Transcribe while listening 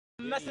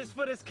Message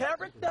for this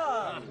character.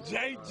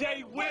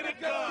 JJ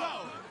Whitaker.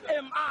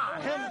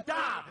 M.I. him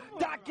die.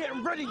 Die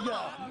getting rid of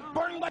ya.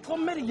 Burning like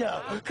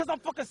chlamydia. Cause I'm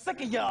fucking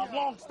sick of ya.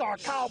 Long Star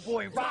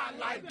Cowboy ride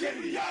like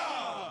Gideon.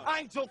 I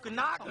ain't joking,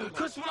 knock.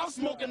 Cause when I'm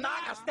smoking,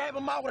 knock, I stab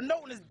him out with a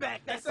note in his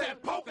back that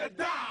said polka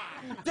dot.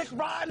 Dick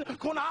riding,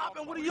 corner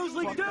hopping, what he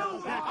usually do.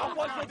 I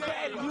was your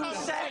daddy, you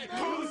said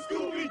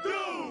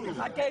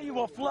Scooby-Doo. I gave you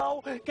a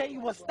flow, gave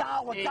you a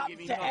style, adopted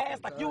your ass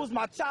like you was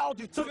my child,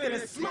 you took it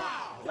and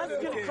smiled.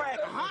 Let's get it crackin',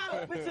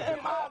 huh? Bitch,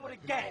 M.I. with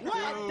a gang.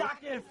 Doc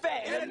and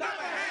fat. It never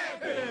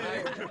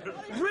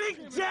happened.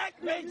 Rick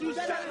Jack made you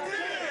shut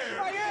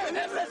it.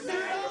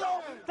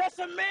 That's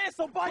a man,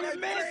 so buy your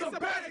man some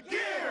better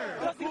gear.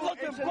 Cause he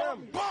looking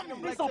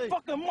bummy. Need some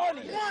fucking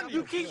money.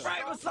 You keep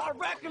rapping, start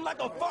rapping like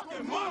a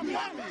fucking mummy.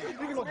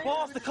 You a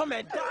boss to come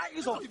and die,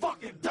 you's a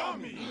fucking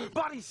dummy.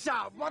 Body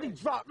shot, body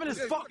drop, in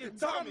his fucking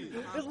tummy.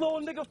 This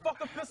little nigga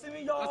fucking pissing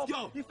me off. Let's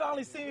go. He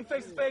finally see me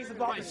face to face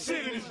about the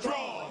shit in his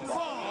drawers.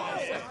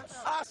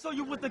 I'll show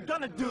you what they're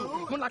gonna do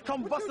when I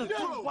come busting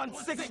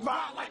 216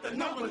 ride like the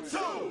number 2.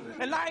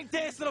 And I ain't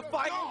dancing a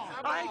fight,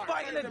 I ain't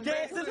fighting and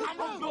dancing.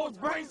 I'm gonna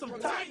bring some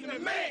titan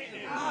and man.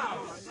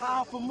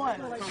 How for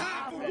money?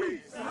 How for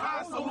weeks.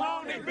 How so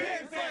long they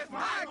been fast for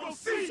I go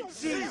see.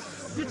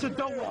 Get your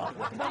dough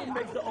up. Don't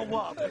make the O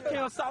up.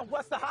 Came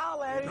Southwest to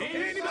holler.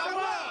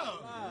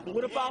 But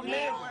what about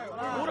man?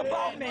 What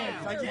about man?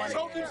 I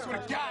told you to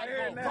the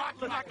guy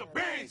rockin' like a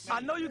bench.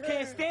 I know you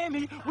can't stand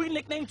me. We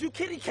nicknamed you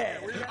Kitty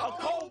Cat. A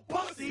cold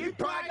pussy, he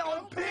probably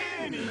got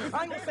pennies.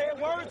 I ain't gonna say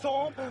a word to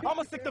him.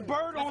 I'ma stick the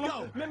bird on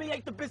him. Mimi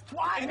ate the bitch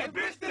twice. And the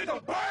bitch did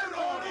the bird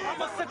on him.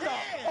 I'ma stick the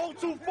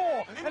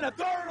 024 and a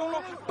third on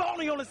him.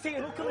 Bonnie on his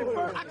head. Who kill him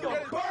first? I kill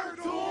a bird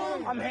to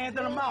him. I'm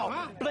handing him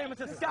out. Blame it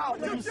to Scout.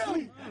 Let him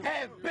sleep.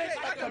 Have bitch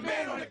like a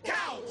man on the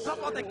couch.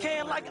 Jump out the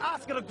can like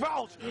Oscar the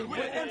Grouch. With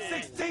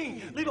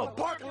M16. Leave a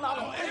parking lot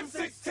on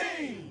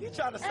M16. He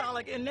try to sound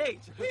like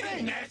NH. He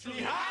ain't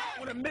naturally high.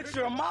 With a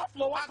mixture of my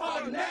flow, I call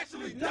him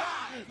naturally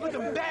die.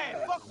 Looking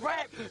bad, fuck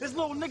rap. This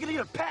little nigga need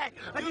a pack.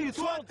 I give you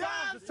 12 dimes.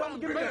 Just tell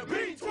him to give me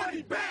Bring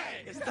 20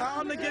 bags. It's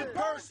time to get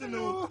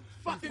personal.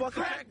 Fucking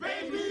crack,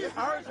 baby.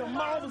 I heard your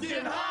mom was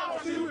getting high.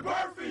 She was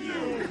birthing you.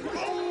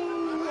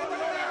 Ooh, I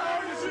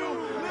heard you,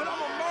 but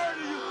I'ma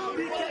murder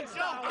you. He can't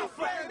jump. I'm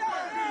flat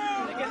burning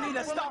you. Nigga need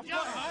to stop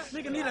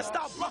bluffing. Nigga need to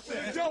stop bluffing.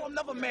 Yo,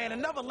 another man,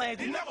 another land.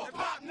 You never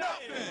pop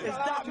nothing. It's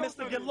Doc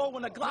Mr. Get Low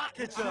when the Glock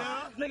hit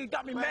ya. Nigga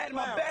got me mad in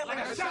my bag like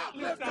a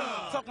shoplifter.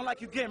 Talking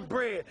like you getting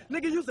bread.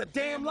 Nigga, you's a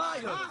damn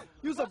liar.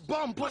 You's a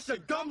bum, push your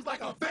gums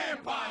like a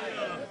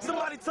vampire.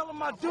 Somebody tell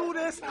him I do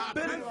this.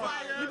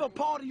 Leave a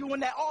part of you in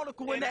that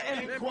article in that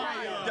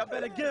Enquirer. Y'all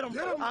better get him.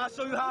 I'll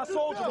show you how I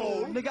soldier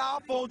roll. Nigga, I'll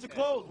fold your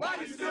clothes. Why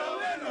you still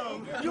in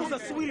them? You's a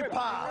sweetie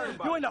pie.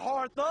 You ain't a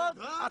hard thug.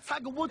 I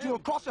Tiger Woods you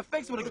across your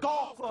face with a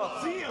golf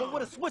club. Or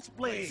with a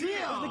switchblade. This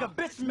nigga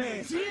bitch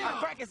man. I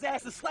crack his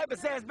ass and slap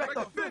his ass back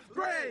to 5th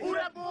grade. Who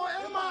that boy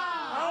am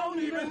I don't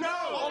even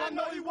know. All I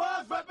know he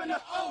was repping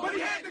the O, but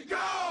he had to go.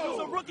 He's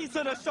a rookie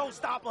to the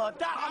showstopper.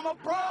 Doc, I'm a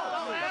pro.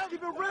 Let's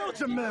keep it real,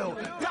 Jamil.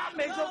 Doc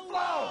made your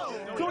flow.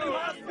 Tony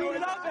Hart speed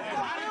it up and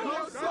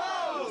Go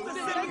slow. the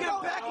city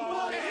get back and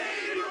forth.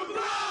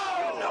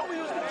 You know we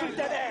used to treat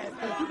that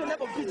ass. You can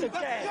never beat your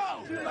cat.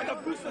 Like a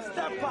Brewster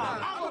step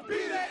pop. I'ma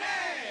beat that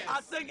ass. I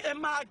sing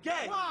M.I.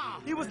 gay.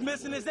 He was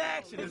missing his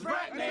action. His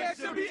rap name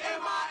should be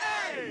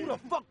MIA. Who the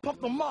fuck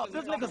pumped him up?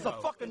 This nigga's a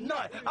fucking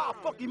nut. I'll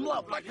fuck him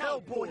up like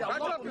Hellboy. I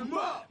love him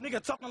up.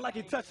 Nigga talking like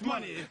he touched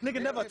money.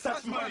 Nigga never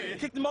touched money.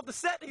 Kicked him off the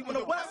set, he went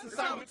to West and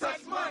signed with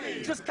Touch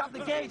Money. Just caught the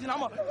gauge and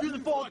I'ma use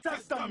it for a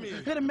test dummy.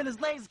 Hit him in his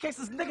legs in case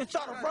this nigga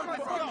try to run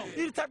from me.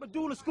 He the type of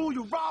dude in school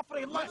you rob for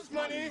their lunch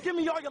money. Give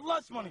me all your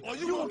lunch money. Or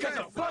you won't catch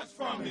a bunch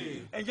from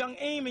me. And Young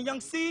Aim and Young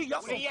C,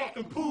 y'all some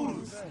fucking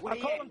poodles. I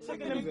call them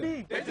chicken and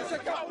beef. They just a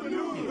couple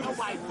noodles.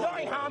 Y'all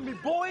ain't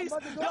homie boys,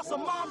 y'all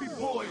some mommy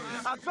boys.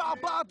 I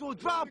drive by, do a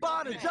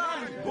drive-by to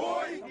Johnny.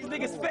 Boy, These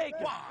niggas fake.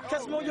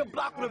 Catch me on your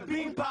block with a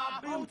bean pie,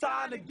 beam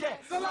tie to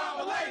get.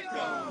 salam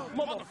alaikum,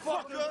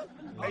 Motherfucker.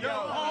 Hey, yo,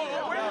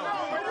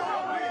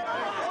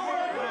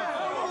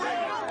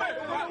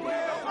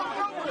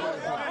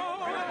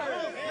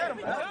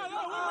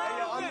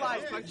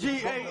 Unlike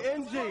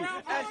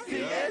G-A-N-G-S-T-S-A.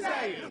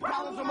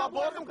 Problems with my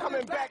boys, I'm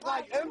coming back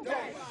like MJ.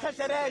 Catch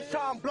that ass,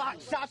 try and block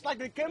shots like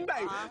the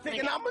Kimbe.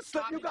 Thinking I'ma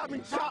slip, you got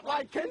me chopped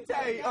like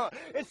Kente.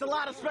 It's a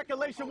lot of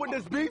speculation with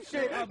this beef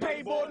shit.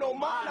 Pay boy, no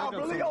mind, I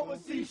really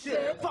oversee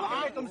shit. Fucking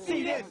make them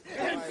see this.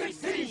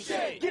 M16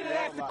 shit. Get an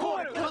ass a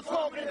quarter, cause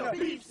longer than the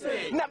beef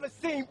shit. Never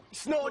seen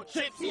snort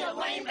chips, he a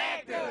lame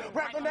actor.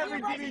 Rapping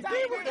every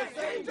DVD with the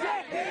same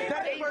jacket.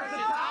 That ain't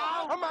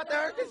versatile. I'm out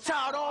there, this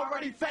child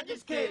already fed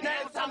this kid.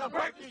 Now it's time to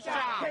break this child.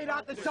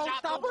 Kdot the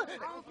showstopper,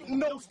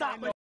 no stopping.